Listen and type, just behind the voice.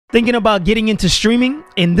Thinking about getting into streaming?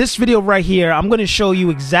 In this video right here, I'm going to show you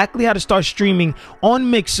exactly how to start streaming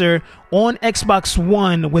on Mixer on Xbox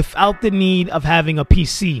One without the need of having a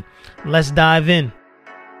PC. Let's dive in.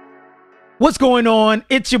 What's going on?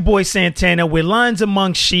 It's your boy Santana with Lines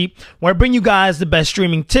Among Sheep, where I bring you guys the best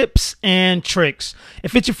streaming tips and tricks.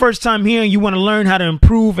 If it's your first time here and you want to learn how to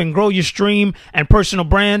improve and grow your stream and personal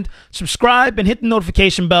brand, subscribe and hit the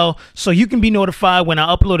notification bell so you can be notified when I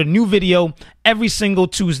upload a new video every single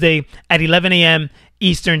Tuesday at 11 a.m.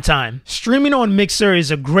 Eastern Time. Streaming on Mixer is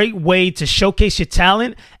a great way to showcase your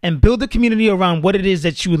talent and build a community around what it is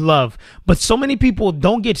that you love. But so many people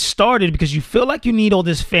don't get started because you feel like you need all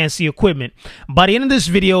this fancy equipment. By the end of this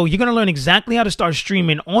video, you're going to learn exactly how to start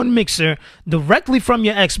streaming on Mixer directly from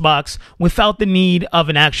your Xbox without the need of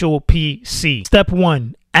an actual PC. Step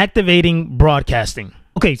 1, activating broadcasting.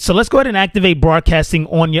 Okay, so let's go ahead and activate broadcasting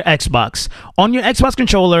on your Xbox. On your Xbox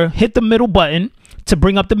controller, hit the middle button to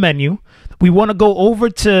bring up the menu. We want to go over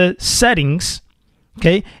to settings.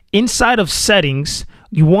 Okay, inside of settings,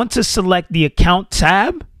 you want to select the account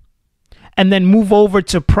tab and then move over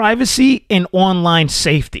to privacy and online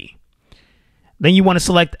safety. Then you want to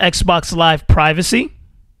select Xbox Live privacy.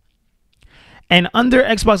 And under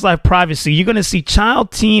Xbox Live privacy, you're going to see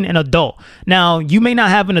child, teen, and adult. Now, you may not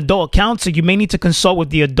have an adult account, so you may need to consult with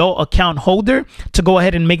the adult account holder to go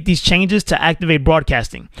ahead and make these changes to activate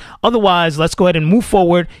broadcasting. Otherwise, let's go ahead and move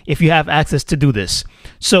forward if you have access to do this.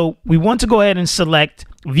 So we want to go ahead and select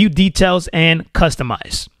view details and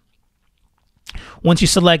customize. Once you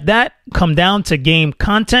select that, come down to game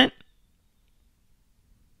content.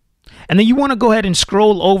 And then you want to go ahead and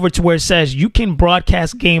scroll over to where it says you can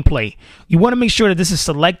broadcast gameplay. You want to make sure that this is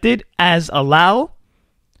selected as allow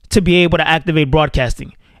to be able to activate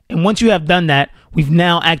broadcasting. And once you have done that, we've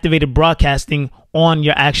now activated broadcasting on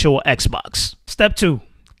your actual Xbox. Step 2,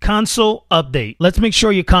 console update. Let's make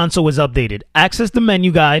sure your console is updated. Access the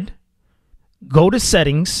menu guide. Go to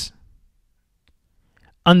settings.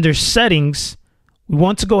 Under settings, we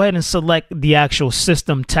want to go ahead and select the actual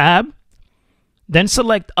system tab. Then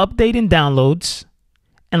select update and downloads,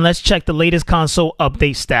 and let's check the latest console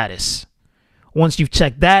update status. Once you've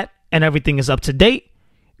checked that and everything is up to date,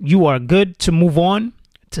 you are good to move on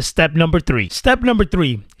to step number 3. Step number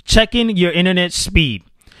 3, checking your internet speed.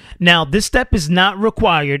 Now, this step is not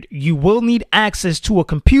required. You will need access to a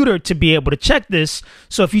computer to be able to check this.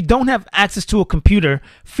 So if you don't have access to a computer,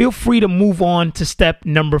 feel free to move on to step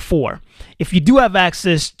number 4. If you do have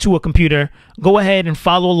access to a computer, go ahead and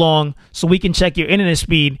follow along so we can check your internet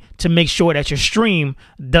speed to make sure that your stream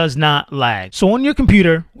does not lag. So on your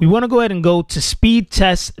computer, we want to go ahead and go to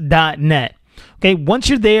speedtest.net. Okay, once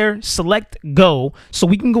you're there, select go so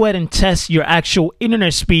we can go ahead and test your actual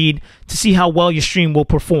internet speed to see how well your stream will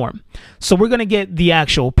perform. So we're going to get the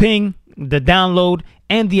actual ping, the download,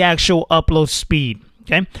 and the actual upload speed.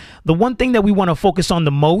 Okay, the one thing that we want to focus on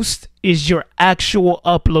the most is your actual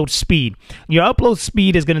upload speed. Your upload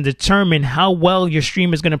speed is going to determine how well your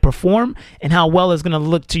stream is going to perform and how well it's going to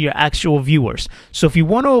look to your actual viewers. So if you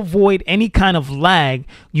want to avoid any kind of lag,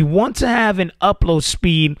 you want to have an upload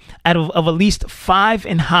speed of at least 5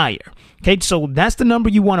 and higher. Okay, so that's the number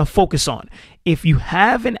you want to focus on. If you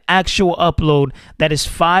have an actual upload that is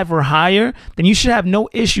 5 or higher, then you should have no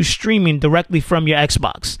issue streaming directly from your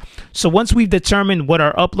Xbox. So once we've determined what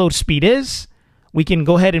our upload speed is, we can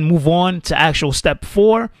go ahead and move on to actual step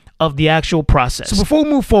 4 of the actual process. So before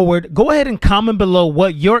we move forward, go ahead and comment below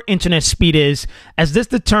what your internet speed is, as this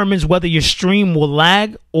determines whether your stream will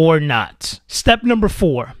lag or not. Step number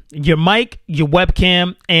 4, your mic, your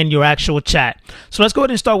webcam, and your actual chat. So let's go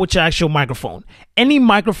ahead and start with your actual microphone. Any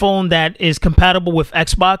microphone that is compatible with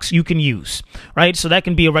Xbox, you can use, right? So that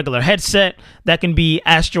can be a regular headset. That can be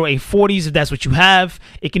Astro A40s if that's what you have.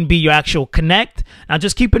 It can be your actual Connect. Now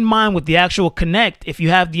just keep in mind with the actual Connect, if you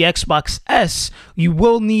have the Xbox S, you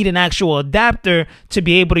will need an actual adapter to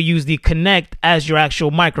be able to use the Connect as your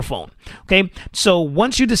actual microphone. Okay, so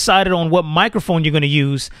once you decided on what microphone you're going to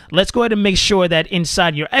use, let's go ahead and make sure that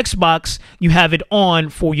inside your Xbox, you have it on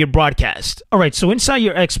for your broadcast. All right, so inside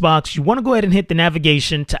your Xbox, you want to go ahead and hit the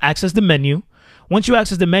navigation to access the menu. Once you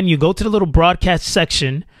access the menu, go to the little broadcast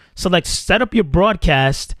section, select set up your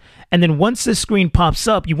broadcast, and then once this screen pops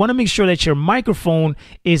up, you want to make sure that your microphone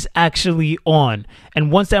is actually on.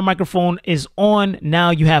 And once that microphone is on,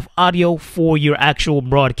 now you have audio for your actual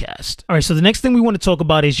broadcast. All right, so the next thing we want to talk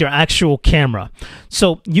about is your actual camera.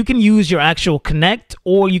 So you can use your actual Connect,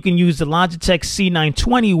 or you can use the Logitech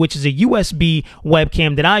C920, which is a USB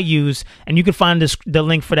webcam that I use, and you can find the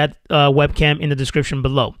link for that webcam in the description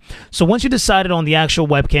below. So once you decided on the actual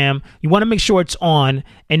webcam, you want to make sure it's on,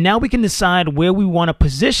 and now we can decide where we want to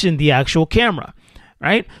position the actual camera.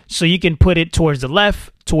 right? So you can put it towards the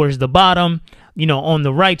left, towards the bottom, you know, on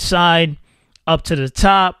the right side, up to the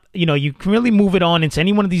top. You know, you can really move it on into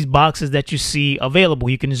any one of these boxes that you see available.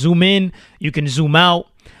 You can zoom in, you can zoom out.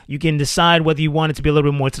 You can decide whether you want it to be a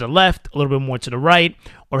little bit more to the left, a little bit more to the right,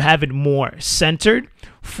 or have it more centered.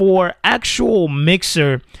 For actual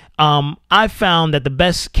mixer, I found that the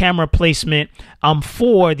best camera placement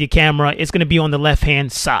for the camera is going to be on the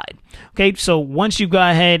left-hand side. Okay, so once you go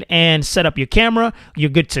ahead and set up your camera, you're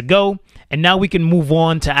good to go. And now we can move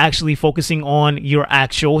on to actually focusing on your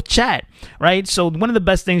actual chat, right? So one of the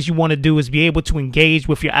best things you want to do is be able to engage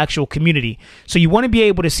with your actual community. So you want to be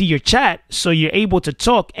able to see your chat so you're able to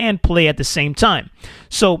talk and play at the same time.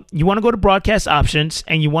 So you want to go to broadcast options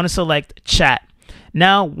and you want to select chat.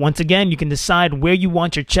 Now, once again, you can decide where you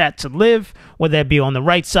want your chat to live, whether it be on the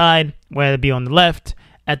right side, whether it be on the left,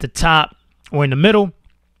 at the top, or in the middle.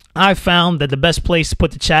 I found that the best place to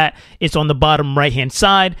put the chat is on the bottom right-hand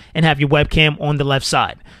side and have your webcam on the left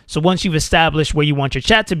side. So once you've established where you want your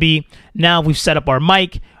chat to be, now we've set up our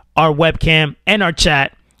mic, our webcam, and our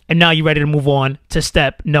chat, and now you're ready to move on to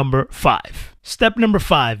step number 5. Step number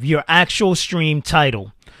 5, your actual stream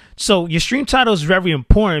title. So your stream title is very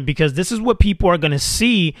important because this is what people are going to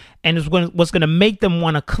see and is what's going to make them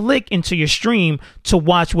want to click into your stream to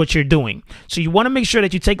watch what you're doing. So you want to make sure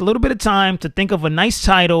that you take a little bit of time to think of a nice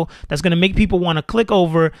title that's going to make people want to click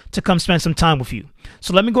over to come spend some time with you.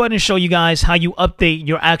 So let me go ahead and show you guys how you update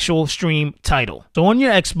your actual stream title. So on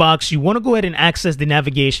your Xbox, you want to go ahead and access the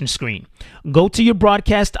navigation screen. Go to your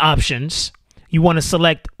broadcast options. You want to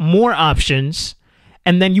select more options.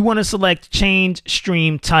 And then you want to select change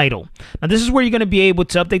stream title. Now this is where you're going to be able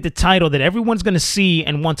to update the title that everyone's going to see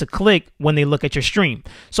and want to click when they look at your stream.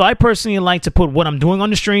 So I personally like to put what I'm doing on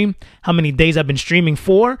the stream, how many days I've been streaming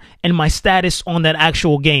for, and my status on that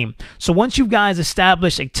actual game. So once you guys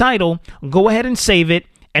establish a title, go ahead and save it.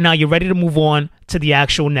 And now you're ready to move on to the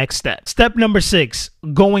actual next step. Step number 6,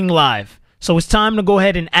 going live. So it's time to go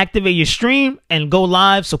ahead and activate your stream and go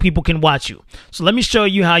live so people can watch you. So let me show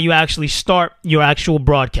you how you actually start your actual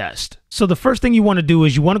broadcast. So the first thing you want to do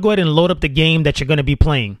is you want to go ahead and load up the game that you're going to be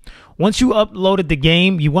playing. Once you uploaded the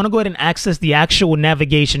game, you want to go ahead and access the actual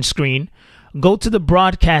navigation screen. Go to the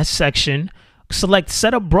broadcast section, select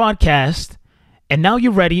setup broadcast. And now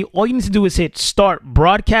you're ready. All you need to do is hit start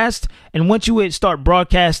broadcast. And once you hit start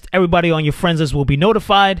broadcast, everybody on your friends list will be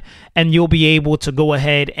notified and you'll be able to go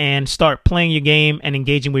ahead and start playing your game and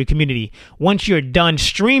engaging with your community. Once you're done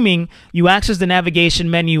streaming, you access the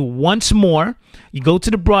navigation menu once more. You go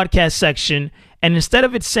to the broadcast section and instead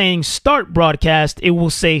of it saying start broadcast, it will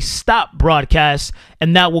say stop broadcast.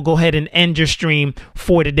 And that will go ahead and end your stream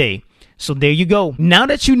for today. So there you go. Now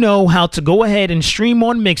that you know how to go ahead and stream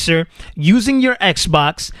on Mixer using your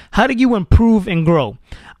Xbox, how do you improve and grow?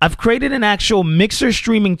 I've created an actual Mixer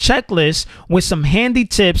streaming checklist with some handy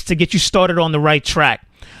tips to get you started on the right track.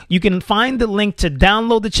 You can find the link to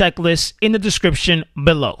download the checklist in the description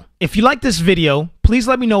below. If you like this video, please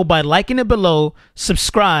let me know by liking it below,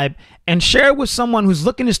 subscribe, and share it with someone who's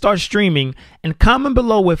looking to start streaming, and comment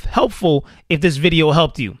below with helpful if this video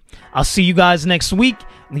helped you. I'll see you guys next week.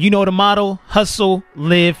 You know the motto: hustle,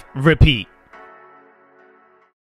 live, repeat.